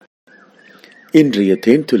இன்றைய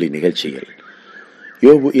தேன்துளி நிகழ்ச்சியில்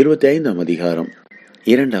யோபு 25ஆம் அதிகாரம்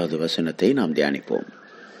 2வது வசனத்தை நாம் தியானிப்போம்.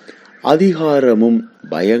 அதிகாரமும்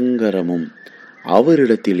பயங்கரமும்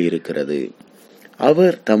அவரிடத்தில் இருக்கிறது.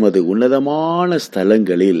 அவர் தமது உன்னதமான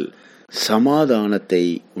ஸ்தலங்களில் சமாதானத்தை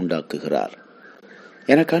உண்டாக்குகிறார்.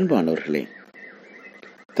 எனக்கு அன்பானவர்களே,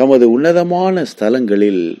 தமது உன்னதமான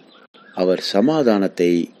ஸ்தலங்களில் அவர்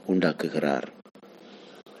சமாதானத்தை உண்டாக்குகிறார்.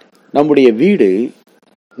 நம்முடைய வீடு,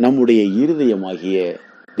 நம்முடைய இருதயமாகிய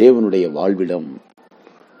தேவனுடைய வாழ்விடம்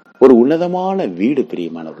ஒரு உன்னதமான வீடு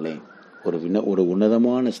பிரியமானவர்களே, ஒரு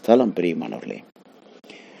உன்னதமான ஸ்தலம் பிரியமானவர்களே.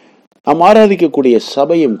 நாம் ஆராதிக்கக்கூடிய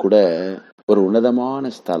சபையும் கூட ஒரு உன்னதமான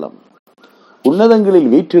ஸ்தலம். உன்னதங்களில்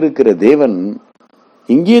வீற்றிருக்கிற தேவன்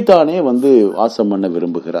இங்கே தானே வந்து வாசம் பண்ண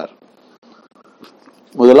விரும்புகிறார்.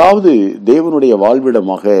 முதலாவது தேவனுடைய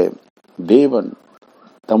வாழ்விடமாக தேவன்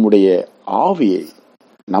தம்முடைய ஆவியை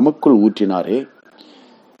நமக்குள் ஊற்றினாரே,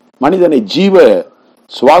 மனிதனை ஜீவ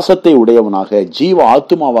சுவாசத்தை உடையவனாக ஜீவ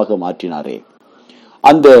ஆத்துமாவாக மாற்றினாரே,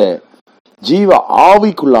 அந்த ஜீவ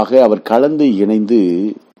ஆவிக்குள்ளாக அவர் கலந்து இணைந்து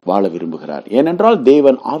வாழ விரும்புகிறார். ஏனென்றால்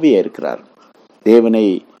தேவன் ஆவியா இருக்கிறார். தேவனை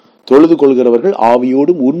தொழுது கொள்கிறவர்கள்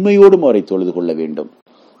ஆவியோடும் உண்மையோடும் அவரை தொழுது கொள்ள வேண்டும்.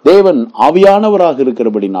 தேவன் ஆவியானவராக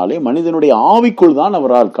இருக்கிறபடினாலே மனிதனுடைய ஆவிக்குள் தான்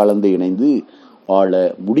அவரால் கலந்து இணைந்து வாழ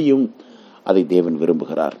முடியும். அதை தேவன்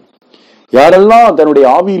விரும்புகிறார். யாரெல்லாம் தன்னுடைய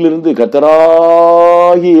ஆவியிலிருந்து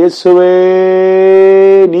கர்த்தராகிய இயேசுவே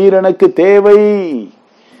நீர் எனக்கு தேவை,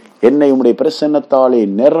 என்னை உம்முடைய பிரசன்னத்தாலே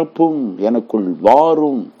நிரப்பும், எனக்குள்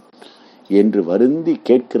வாரும் என்று வருந்தி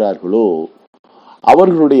கேட்கிறார்களோ,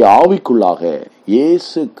 அவர்களுடைய ஆவிக்குள்ளாக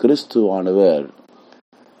இயேசு கிறிஸ்துவானவர்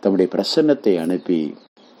தம்முடைய பிரசன்னத்தை அனுப்பி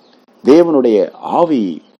தேவனுடைய ஆவி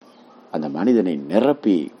அந்த மனிதனை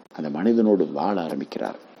நிரப்பி அந்த மனிதனோடு வாழ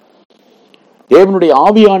ஆரம்பிக்கிறார். தேவனுடைய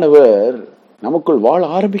ஆவியானவர் நமக்குள் வாழ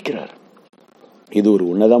ஆரம்பிக்கிறார். இது ஒரு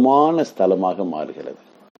உன்னதமான ஸ்தலமாக மாறுகிறது.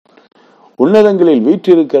 உன்னதங்களில்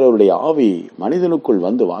வீற்றிருக்கிறவருடைய ஆவி மனிதனுக்குள்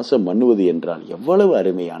வந்து வாசம் பண்ணுவது என்றால் எவ்வளவு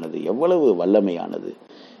அருமையானது, எவ்வளவு வல்லமையானது,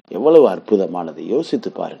 எவ்வளவு அற்புதமானது.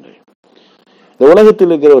 யோசித்து பாருங்கள். இந்த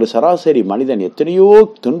உலகத்தில் இருக்கிற ஒரு சராசரி மனிதன் எத்தனையோ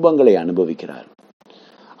துன்பங்களை அனுபவிக்கிறார்.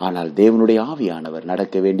 ஆனால் தேவனுடைய ஆவியானவர்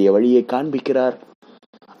நடக்க வேண்டிய வழியை காண்பிக்கிறார்.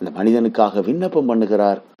 அந்த மனிதனுக்காக விண்ணப்பம்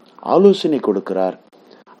பண்ணுகிறார், ஆலோசனை கொடுக்கிறார்.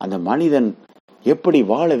 அந்த மனிதன் எப்படி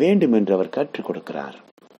வாழ வேண்டும் என்று அவர் கற்றுக் கொடுக்கிறார்.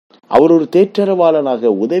 அவர் ஒரு தேற்றரவாளனாக,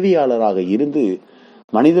 உதவியாளராக இருந்து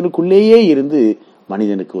மனிதனுக்குள்ளேயே இருந்து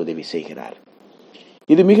மனிதனுக்கு உதவி செய்கிறார்.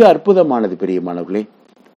 இது மிக அற்புதமானது பிரியமானவர்களே.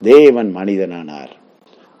 தேவன் மனிதனானார்.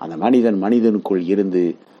 அந்த மனிதன் மனிதனுக்குள் இருந்து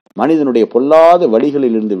மனிதனுடைய பொல்லாத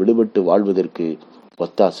வழிகளில் இருந்து விடுபட்டு வாழ்வதற்கு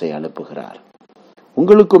ஒத்தாசை அனுப்புகிறார்.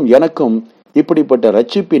 உங்களுக்கும் எனக்கும் இப்படிப்பட்ட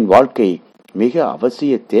ரட்சிப்பின் வாழ்க்கை மிக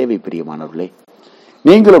அவசிய தேவை பிரியமானவர்களே.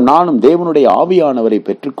 நீங்களும் நானும் தேவனுடைய ஆவியானவரை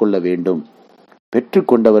பெற்றுக்கொள்ள வேண்டும்.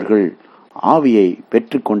 பெற்றுக்கொண்டவர்கள்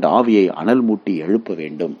பெற்றுக்கொண்ட ஆவியை அனல் மூட்டி எழுப்ப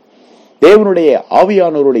வேண்டும். தேவனுடைய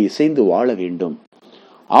ஆவியானவரோடு இசைந்து வாழ வேண்டும்.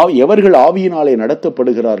 எவர்கள் ஆவியினாலே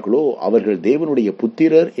நடத்தப்படுகிறார்களோ அவர்கள் தேவனுடைய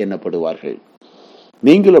புத்திரர் எனப்படுவார்கள்.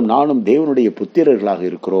 நீங்களும் நானும் தேவனுடைய புத்திரர்களாக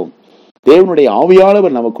இருக்கிறோம். தேவனுடைய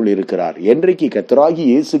ஆவியானவர் நமக்குள் இருக்கிறார். என்றைக்கு கர்த்தராகிய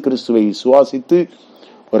இயேசு கிறிஸ்துவை விசுவாசித்து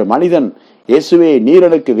ஒரு மனிதன் இயேசுவே நீர்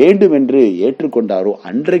எனக்கு வேண்டும் என்று ஏற்றுக்கொண்டாரோ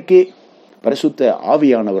அன்றைக்கே பரிசுத்த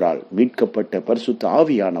ஆவியானவரால் மீட்கப்பட்ட பரிசுத்த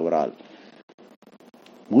ஆவியானவரால்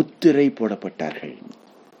முத்திரை போடப்பட்டார்கள்.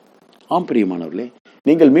 ஆம் பிரியமானவர்களே,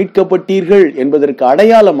 நீங்கள் மீட்கப்பட்டீர்கள் என்பதற்கு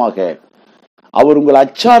அடையாளமாக அவர் உங்கள்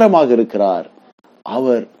அச்சாரமாக இருக்கிறார்.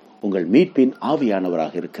 அவர் உங்கள் மீட்பின்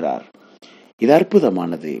ஆவியானவராக இருக்கிறார். இது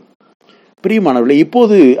அற்புதமானது பிரியமானவர்களே.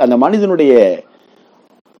 இப்போது அந்த மனிதனுடைய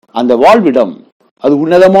அந்த வாழ்விடம் அது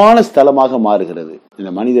உன்னதமான ஸ்தலமாக மாறுகிறது. இந்த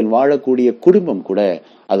மனிதன் வாழக்கூடிய குடும்பம் கூட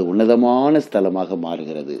அது உன்னதமான ஸ்தலமாக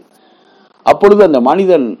மாறுகிறது. அப்பொழுது அந்த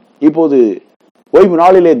மனிதன் இப்போது ஓய்வு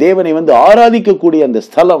நாளிலே தேவனை வந்து ஆராதிக்கக்கூடிய அந்த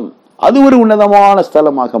ஸ்தலம் அது ஒரு உன்னதமான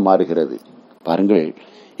ஸ்தலமாக மாறுகிறது. பாருங்கள்,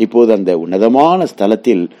 இப்போது அந்த உன்னதமான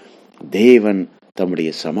ஸ்தலத்தில் தேவன்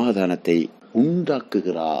தம்முடைய சமாதானத்தை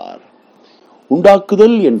உண்டாக்குகிறார்.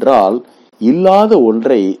 உண்டாக்குதல் என்றால் இல்லாத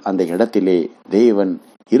ஒன்றை அந்த இடத்திலே தேவன்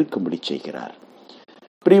இருக்கும்படி செய்கிறார்.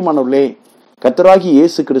 பிரியமானவர்களே, கர்த்தராகிய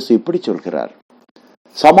இயேசு கிறிஸ்து இப்படி சொல்கிறார்,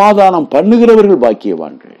 சமாதானம் பண்ணுகிறவர்கள்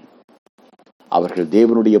பாக்கியவான்கள், அவர்கள்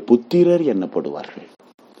தேவனுடைய புத்திரர் எனப்படுவார்கள்.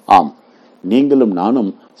 ஆம், நீங்களும்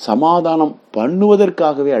நானும் சமாதானம்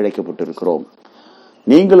பண்ணுவதற்காகவே அழைக்கப்பட்டிருக்கிறோம்.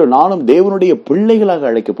 நீங்களும் நானும் தேவனுடைய பிள்ளைகளாக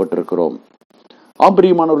அழைக்கப்பட்டிருக்கிறோம். ஆம்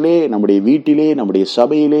பிரியமானவர்களே, நம்முடைய வீட்டிலே, நம்முடைய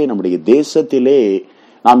சபையிலே, நம்முடைய தேசத்திலே,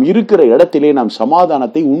 நாம் இருக்கிற இடத்திலே நாம்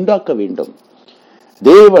சமாதானத்தை உண்டாக்க வேண்டும்.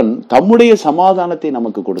 தேவன் தம்முடைய சமாதானத்தை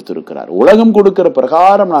நமக்கு கொடுத்திருக்கிறார். உலகம் கொடுக்கிற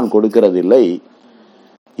பிரகாரம் நான் கொடுக்கிறதில்லை,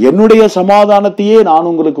 என்னுடைய சமாதானத்தையே நான்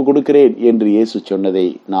உங்களுக்கு கொடுக்கிறேன் என்று இயேசு சொன்னதை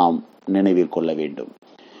நாம் நினைவில் கொள்ள வேண்டும்.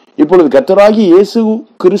 இப்பொழுது கர்த்தராகிய இயேசு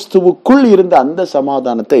கிறிஸ்துவுக்குள் இருந்த அந்த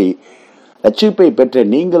சமாதானத்தை ரட்சிப்பை பெற்ற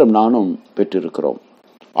நீங்களும் நானும் பெற்றிருக்கிறோம்.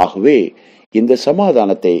 ஆகவே இந்த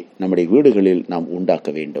சமாதானத்தை நம்முடைய வீடுகளில் நாம் உண்டாக்க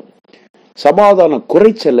வேண்டும். சமாதான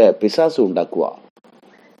குறைச்சல பிசாசு உண்டாக்குவா.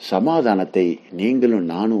 சமாதானத்தை நீங்களும்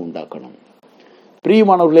நானும் உண்டாக்கணும்.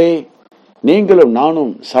 பிரியமானவர்களே, நீங்களும்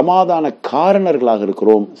நானும் சமாதான காரணர்களாக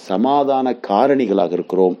இருக்கிறோம், சமாதான காரணிகளாக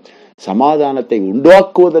இருக்கிறோம். சமாதானத்தை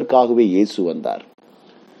உண்டாக்குவதற்காகவே இயேசு வந்தார்.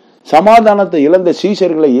 சமாதானத்தை இழந்த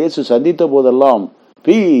சீஷர்களை இயேசு சந்தித்த போதெல்லாம்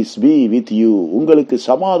பீஸ் பி வித் யூ, உங்களுக்கு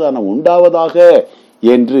சமாதானம் உண்டாவதாக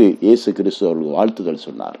என்று இயேசு கிறிஸ்து அவர்கள் வாழ்த்துதல்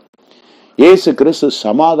சொன்னார். இயேசு கிறிஸ்து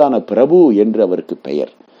சமாதான பிரபு என்று அவருக்கு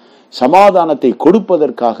பெயர். சமாதானத்தை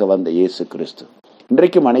கொடுப்பதற்காக வந்த இயேசு கிறிஸ்து.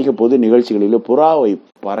 இன்றைக்கும் அநேக பொது நிகழ்ச்சிகளில் புறாவை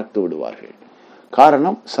பறக்க விடுவார்கள்.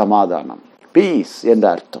 காரணம் சமாதானம், பீஸ் என்ற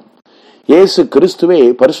அர்த்தம். இயேசு கிறிஸ்துவே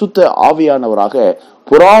பரிசுத்த ஆவியானவராக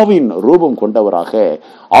புறாவின் ரூபம் கொண்டவராக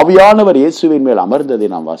ஆவியானவர் இயேசுவின் மேல் அமர்ந்ததை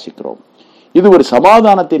நாம் வாசிக்கிறோம். இது ஒரு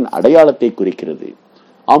சமாதானத்தின் அடையாளத்தை குறிக்கிறது.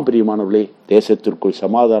 ஆம் பிரியமானவர்களே, தேசத்திற்குள்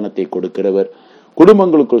சமாதானத்தை கொடுக்கிறவர்,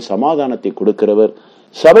 குடும்பங்களுக்குள் சமாதானத்தை கொடுக்கிறவர்,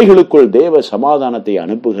 சபைகளுக்குள் தேவ சமாதானத்தை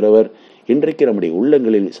அனுப்புகிறவர் இன்றைக்கு நம்முடைய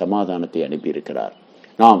உள்ளங்களில் சமாதானத்தை அனுப்பியிருக்கிறார்.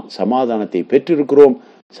 நாம் சமாதானத்தை பெற்றிருக்கிறோம்.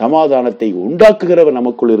 சமாதானத்தை உண்டாக்குகிறவர்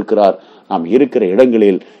நமக்குள் இருக்கிறார். நாம் இருக்கிற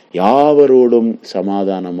இடங்களில் யாவரோடும்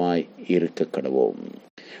சமாதானமாய் இருக்க கடவோம்.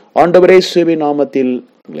 ஆண்டவர் இயேசுவின் நாமத்தில்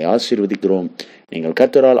உங்களை ஆசீர்வதிக்கிறோம். நீங்கள்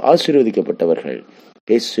கர்த்தரால் ஆசீர்வதிக்கப்பட்டவர்கள்.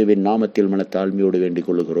 இயேசுவின் நாமத்தில் மனத்தாழ்மையோடு வேண்டிக்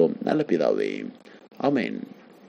கொள்கிறோம். நல்ல பிதாவே, ஆமென்.